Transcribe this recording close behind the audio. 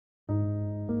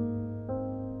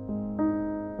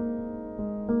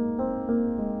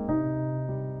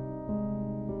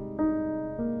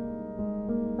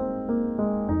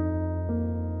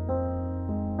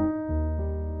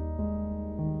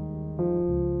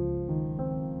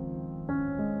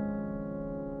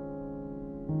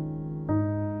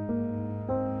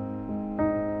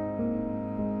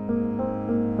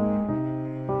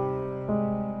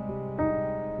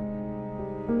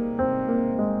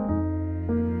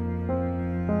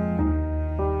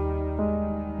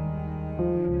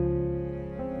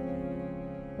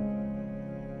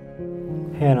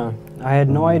Hannah, I had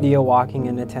no idea walking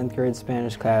into 10th grade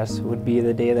Spanish class would be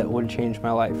the day that would change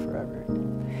my life forever.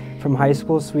 From high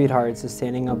school sweethearts to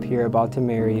standing up here about to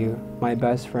marry you, my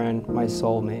best friend, my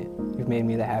soulmate, you've made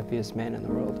me the happiest man in the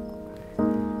world.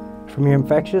 From your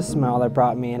infectious smile that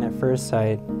brought me in at first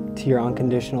sight, to your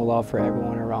unconditional love for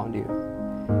everyone around you.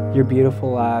 Your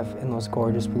beautiful laugh and those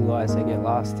gorgeous blue eyes I get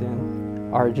lost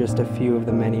in are just a few of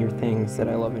the many things that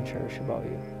I love and cherish about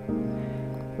you.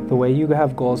 The way you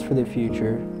have goals for the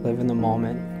future, live in the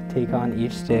moment, take on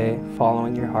each day,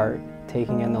 following your heart,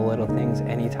 taking in the little things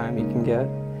anytime you can get,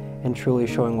 and truly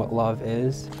showing what love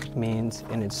is, means,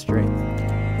 and its strength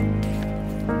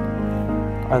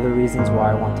are the reasons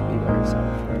why I want to be by your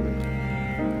side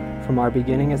forever. From our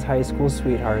beginning as high school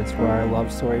sweethearts, where our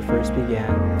love story first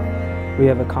began, we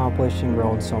have accomplished and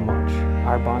grown so much.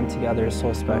 Our bond together is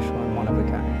so special and one of a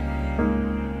kind.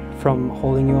 From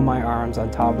holding you in my arms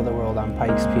on top of the world on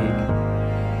Pikes Peak,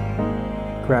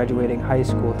 graduating high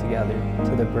school together,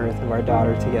 to the birth of our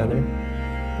daughter together,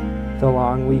 the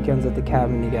long weekends at the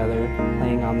cabin together,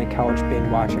 laying on the couch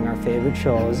binge watching our favorite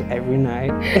shows every night,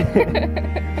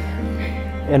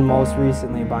 and most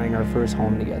recently buying our first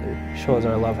home together, shows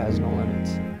our love has no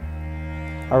limits.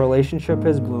 Our relationship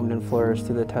has bloomed and flourished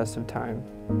through the test of time.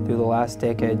 Through the last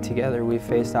decade together, we've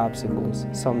faced obstacles,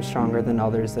 some stronger than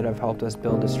others, that have helped us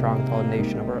build a strong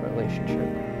foundation of our relationship.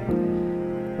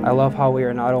 I love how we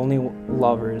are not only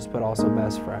lovers, but also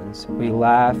best friends. We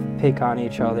laugh, pick on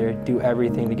each other, do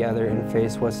everything together, and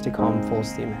face what's to come full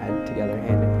steam ahead together,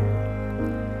 hand in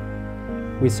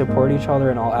hand. We support each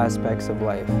other in all aspects of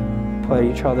life, put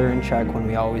each other in check when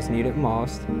we always need it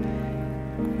most,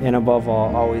 and above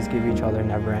all, always give each other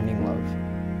never-ending love.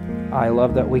 I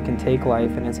love that we can take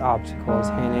life and its obstacles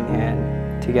hand in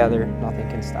hand. Together, nothing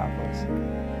can stop us.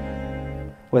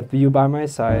 With you by my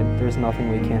side, there's nothing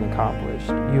we can't accomplish.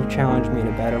 You've challenged me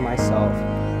to better myself,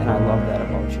 and I love that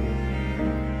about you.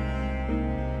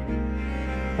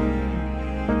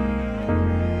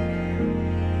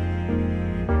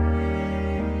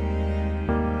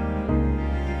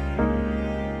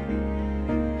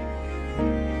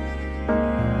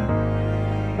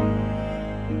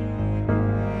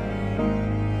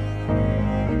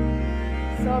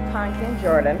 Pumpkin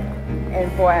Jordan,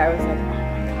 and boy, I was like, oh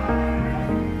my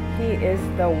God, he is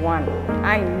the one.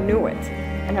 I knew it,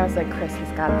 and I was like, Chris, he's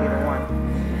got to be the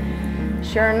one.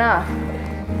 Sure enough,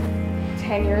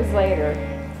 10 years later,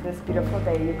 to this beautiful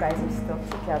day, you guys are still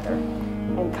together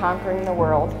and conquering the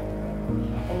world,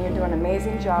 and you're doing an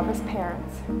amazing job as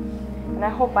parents, and I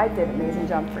hope I did an amazing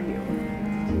job for you,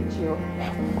 to teach you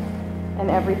and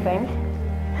everything.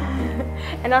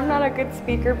 And I'm not a good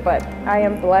speaker, but I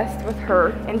am blessed with her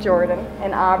and Jordan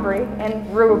and Aubrey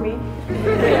and Ruby.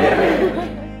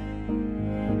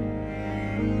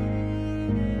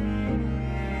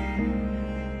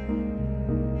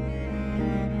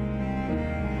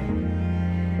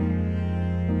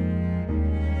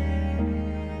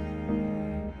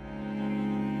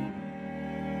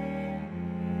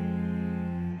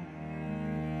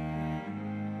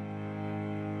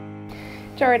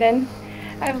 Jordan,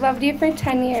 I've loved you for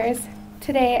 10 years.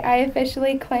 Today, I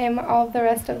officially claim all of the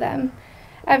rest of them.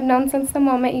 I've known since the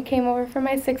moment you came over for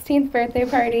my 16th birthday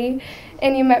party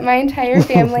and you met my entire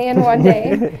family in one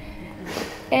day.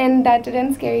 And that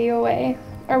didn't scare you away.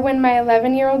 Or when my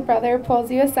 11-year-old brother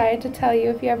pulls you aside to tell you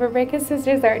if you ever break his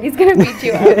sister's heart, he's going to beat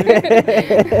you up.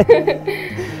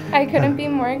 I couldn't be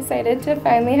more excited to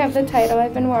finally have the title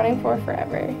I've been wanting for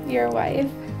forever, your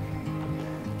wife.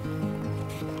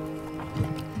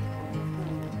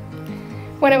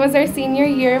 When it was our senior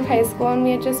year of high school and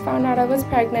we had just found out I was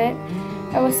pregnant,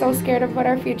 I was so scared of what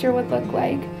our future would look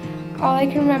like. All I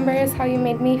can remember is how you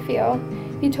made me feel.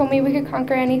 You told me we could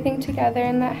conquer anything together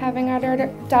and that having our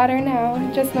daughter now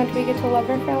just meant we get to love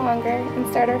her for longer and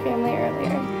start our family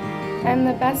earlier. I'm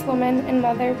the best woman and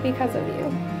mother because of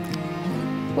you.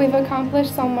 We've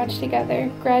accomplished so much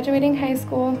together, graduating high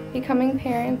school, becoming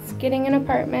parents, getting an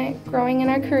apartment, growing in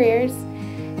our careers,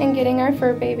 and getting our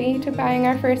fur baby to buying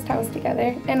our first house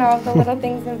together and all of the little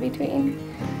things in between.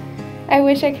 I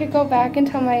wish I could go back and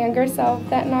tell my younger self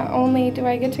that not only do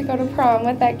I get to go to prom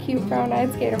with that cute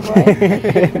brown-eyed skater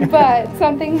boy, but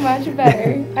something much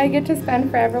better. I get to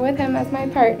spend forever with him as my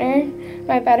partner,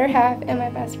 my better half, and my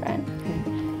best friend.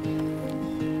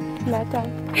 I'm not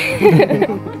done.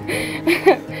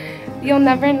 You'll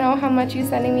never know how much you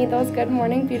sending me those good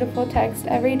morning beautiful texts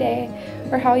every day,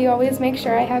 or how you always make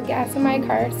sure I have gas in my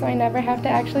car so I never have to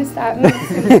actually stop and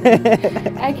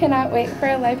listen. I cannot wait for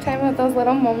a lifetime of those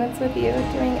little moments with you,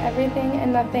 doing everything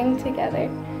and nothing together.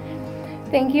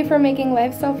 Thank you for making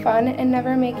life so fun and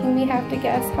never making me have to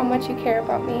guess how much you care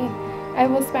about me. I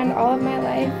will spend all of my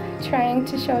life trying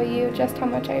to show you just how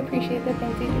much I appreciate the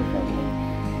things you do for me.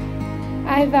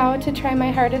 I vow to try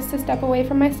my hardest to step away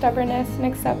from my stubbornness and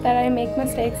accept that I make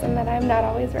mistakes and that I'm not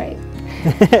always right.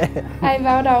 I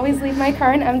vow to always leave my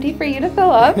car empty for you to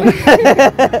fill up.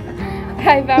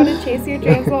 I vow to chase your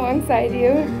dreams alongside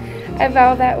you. I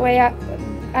vow that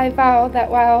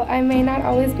while I may not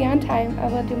always be on time, I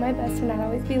will do my best to not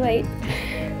always be late.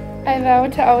 I vow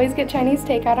to always get Chinese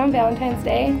takeout on Valentine's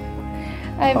Day.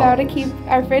 I vow to keep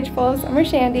our fridge full of summer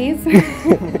shandies.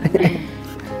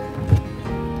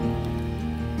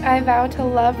 I vow to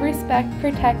love, respect,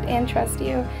 protect, and trust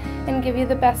you, and give you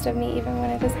the best of me even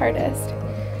when it is hardest.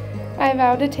 I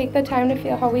vow to take the time to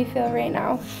feel how we feel right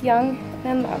now, young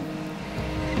and in love.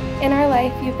 In our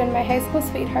life, you've been my high school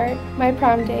sweetheart, my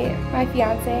prom date, my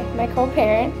fiance, my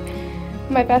co-parent,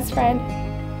 my best friend,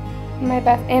 my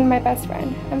best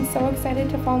friend. I'm so excited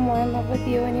to fall more in love with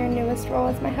you in your newest role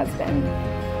as my husband.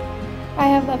 I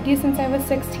have loved you since I was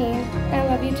 16. I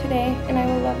love you today, and I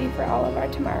will love you for all of our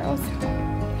tomorrows.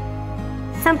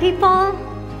 Some people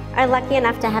are lucky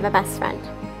enough to have a best friend.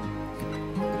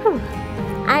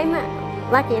 I'm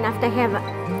lucky enough to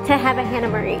have a Hannah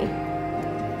Marie.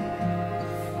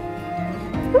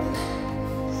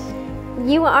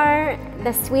 You are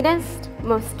the sweetest,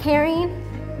 most caring,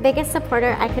 biggest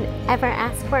supporter I could ever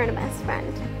ask for in a best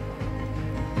friend.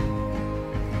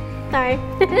 Sorry.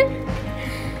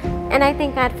 And I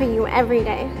thank God for you every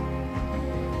day.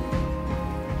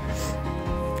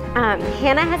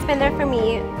 Hannah has been there for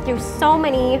me through so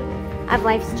many of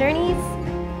life's journeys,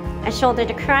 a shoulder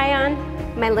to cry on,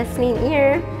 my listening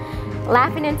ear,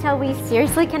 laughing until we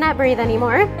seriously cannot breathe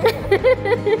anymore.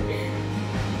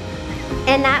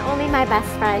 And not only my best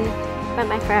friend, but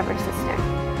my forever sister.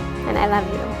 And I love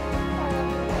you.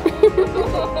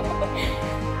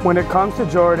 When it comes to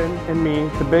Jordan and me,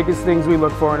 the biggest things we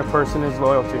look for in a person is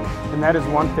loyalty. And that is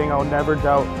one thing I'll never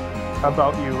doubt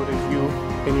about you, is you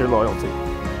and your loyalty.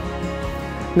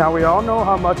 Now, we all know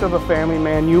how much of a family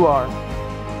man you are.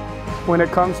 When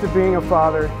it comes to being a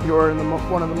father, you're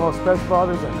one of the most best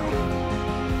fathers I know.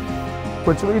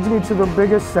 Which leads me to the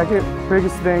second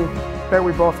biggest thing that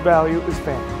we both value is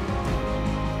family.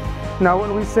 Now,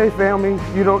 when we say family,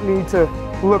 you don't need to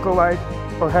look alike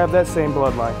or have that same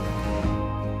bloodline.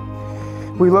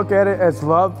 We look at it as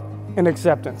love and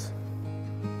acceptance.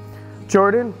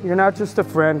 Jordan, you're not just a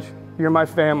friend, you're my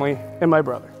family and my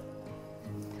brother.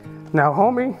 Now,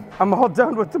 homie, I'm all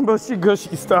done with the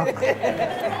mushy-gushy stuff.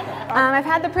 I've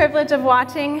had the privilege of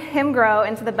watching him grow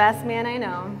into the best man I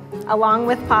know, along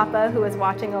with Papa, who is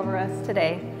watching over us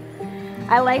today.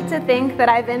 I like to think that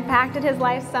I've impacted his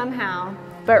life somehow,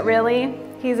 but really,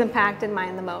 he's impacted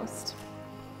mine the most.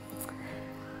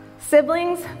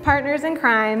 Siblings, partners in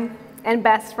crime, and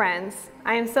best friends,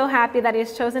 I am so happy that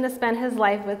he's chosen to spend his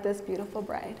life with this beautiful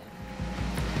bride.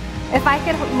 If I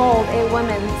could mold a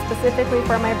woman specifically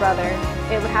for my brother,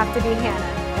 it would have to be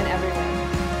Hannah in every way.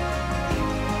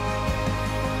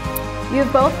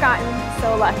 You've both gotten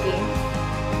so lucky.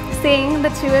 Seeing the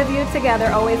two of you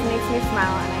together always makes me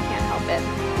smile, and I can't help it.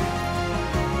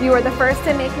 You are the first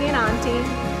to make me an auntie,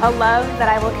 a love that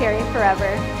I will carry forever.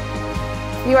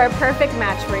 You are a perfect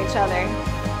match for each other.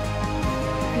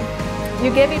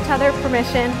 You give each other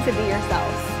permission to be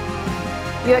yourselves.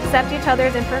 You accept each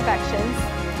other's imperfections.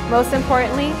 Most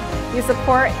importantly, you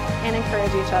support and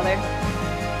encourage each other.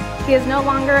 He is no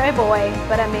longer a boy,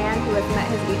 but a man who has met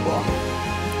his equal.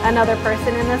 Another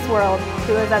person in this world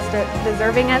who is as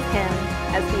deserving as him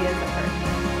as he is of her.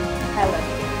 I love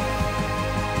you.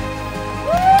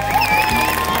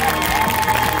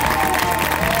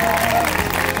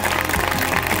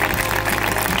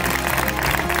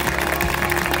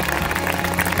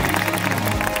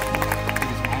 It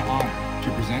is my honor to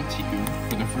present to you,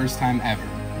 for the first time ever,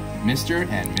 Mr.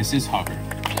 and Mrs. Hubbard.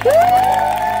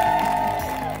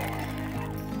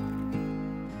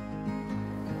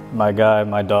 My guy,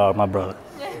 my dog, my brother.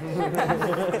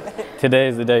 Today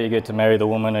is the day you get to marry the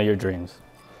woman of your dreams.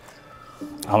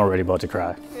 I'm already about to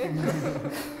cry.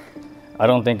 I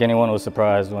don't think anyone was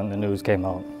surprised when the news came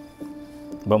out,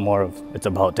 but more of, it's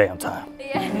about damn time.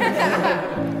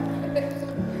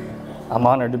 I'm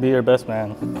honored to be your best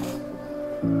man.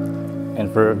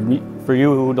 And for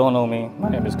you who don't know me, my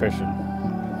name is Christian.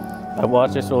 I've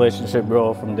watched this relationship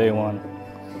grow from day one.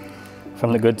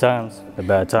 From the good times, the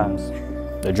bad times,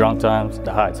 the drunk times,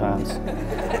 the high times.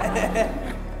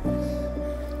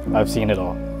 I've seen it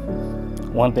all.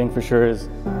 One thing for sure is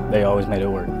they always made it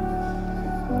work.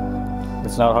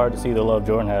 It's not hard to see the love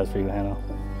Jordan has for you, Hannah.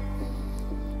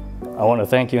 I want to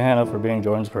thank you, Hannah, for being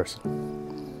Jordan's person.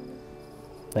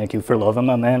 Thank you for loving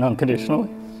my man unconditionally.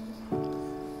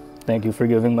 Thank you for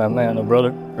giving my man a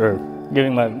brother, or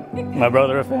giving my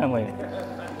brother a family.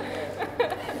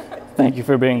 Thank you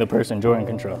for being the person Jordan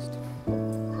can trust.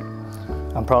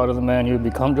 I'm proud of the man you've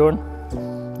become, Jordan,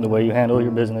 the way you handle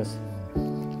your business.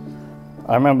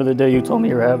 I remember the day you told me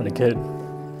you were having a kid.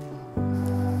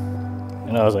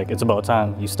 And I was like, it's about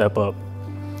time you step up.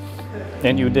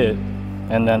 And you did,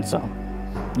 and then some.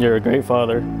 You're a great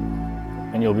father,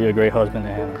 and you'll be a great husband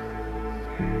to Hannah.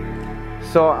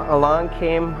 So along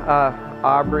came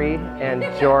Aubrey and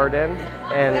Jordan,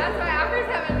 and That's why Aubrey's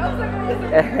having no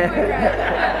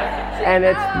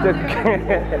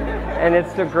and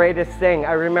it's the greatest thing.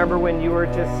 I remember when you were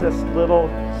just this little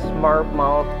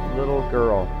smart-mouthed little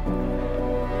girl,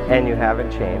 and you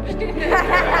haven't changed.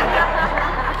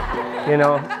 You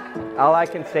know, all I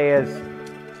can say is,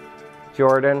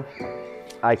 Jordan,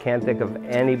 I can't think of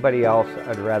anybody else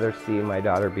I'd rather see my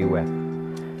daughter be with.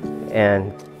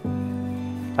 And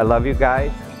I love you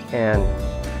guys, and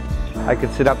I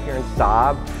could sit up here and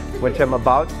sob, which I'm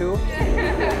about to,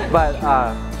 but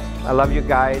I love you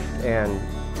guys, and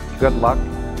good luck,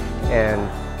 and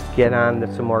get on to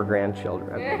some more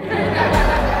grandchildren.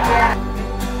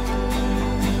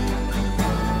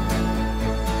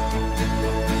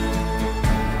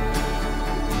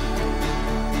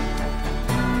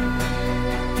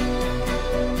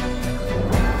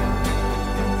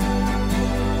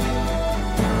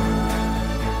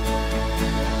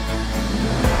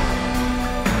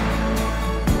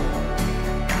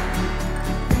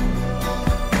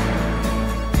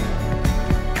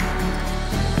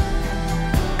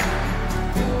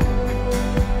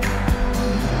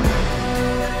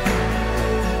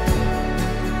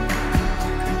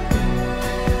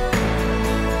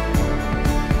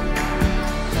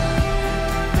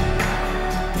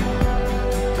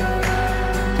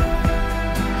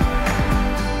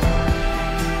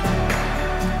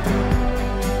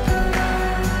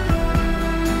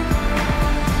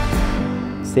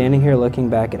 Standing here looking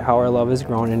back at how our love has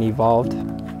grown and evolved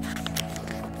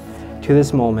to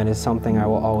this moment is something I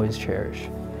will always cherish.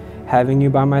 Having you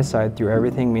by my side through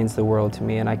everything means the world to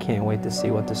me, and I can't wait to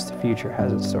see what this future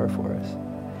has in store for us.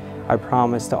 I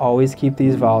promise to always keep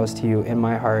these vows to you in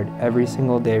my heart every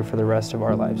single day for the rest of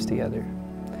our lives together.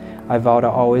 I vow to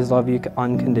always love you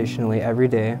unconditionally every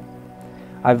day.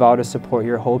 I vow to support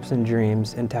your hopes and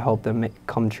dreams and to help them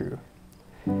come true.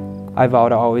 I vow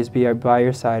to always be by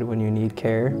your side when you need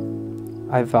care.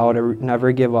 I vow to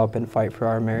never give up and fight for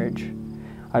our marriage.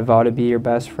 I vow to be your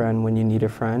best friend when you need a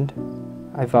friend.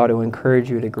 I vow to encourage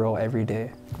you to grow every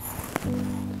day.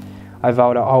 I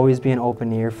vow to always be an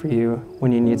open ear for you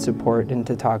when you need support and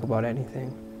to talk about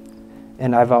anything.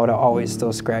 And I vow to always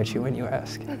still scratch you when you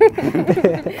ask.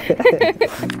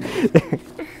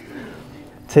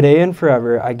 Today and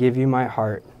forever, I give you my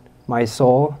heart, my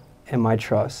soul, and my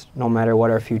trust, no matter what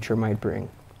our future might bring.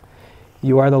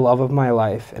 You are the love of my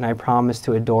life, and I promise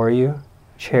to adore you,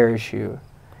 cherish you,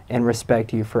 and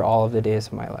respect you for all of the days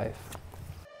of my life.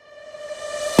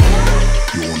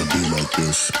 You wanna be like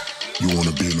this. You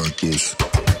wanna be like this.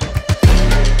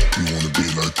 You wanna be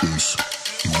like this.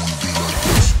 You wanna be like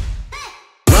this.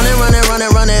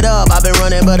 Run it up. I've been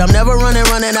running, but I'm never running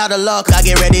out of luck. I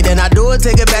get ready, then I do it,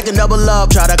 take it back and double up.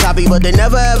 Try to copy, but they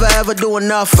never ever do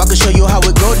enough. I can show you how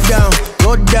it go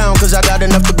down, cause I got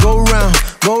enough to go round.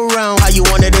 How you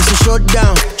wanted this to shut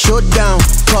down.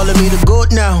 Calling me the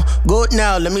goat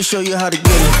now. Let me show you how to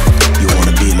get it. You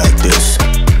wanna be like this.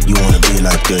 You wanna be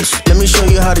like this. Let me show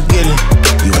you how to get it.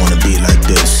 You wanna be like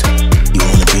this. You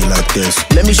wanna be like this.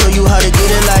 Let me show you how to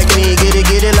get it like me. Get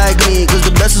it like me. Cause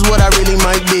the best is what I really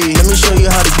might be. Let me show you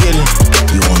how to get it.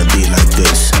 You wanna be like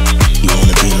this. You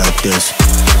wanna be like this.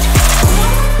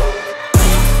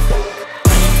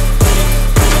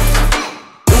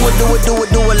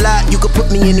 Do a lot. You could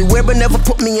put me anywhere, but never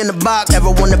put me in a box.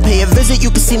 Ever wanna pay a visit, you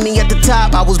can see me at the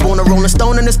top. I was born a rolling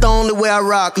stone, and it's the only way I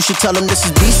rock. You should tell them this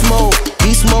is beast mode.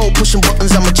 Pushing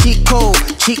buttons, I'm a cheat code.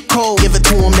 Give it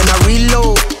to them, then I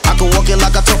reload. I can walk it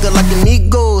like I talk it like the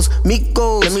Migos.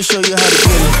 Let me show you how to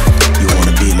get it. You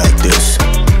wanna be like this.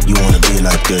 You wanna be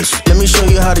like this. Let me show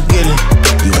you how to get it.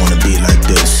 You wanna be like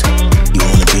this. You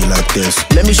wanna be like this.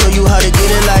 Let me show you how to get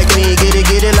it like me. Get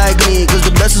it like me. Cause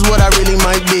the best is what I really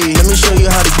might be. Let me show you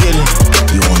how to get it.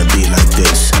 You wanna be like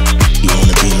this. You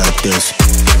wanna be like this.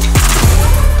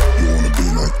 You wanna be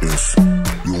like this.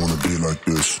 You wanna be like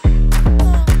this. You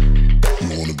wanna be like this. You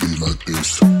wanna be like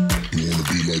this. You wanna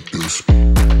be like this. You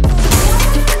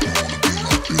wanna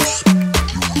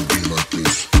be like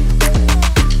this.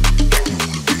 You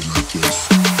wanna be like this.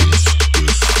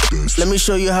 This. Let me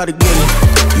show you how to get it.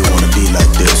 You wanna be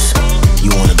like this. You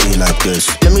wanna be like this.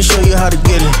 Let me show you how to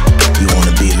get it. You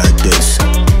wanna be like this.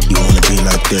 You wanna be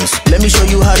like this. Let me show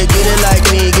you how to get it like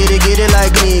me. Get it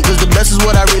like me. Cause the best is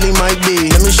what I really might be.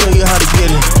 Let me show you how to get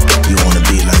it. You wanna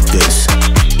be like this.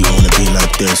 You wanna be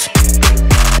like this.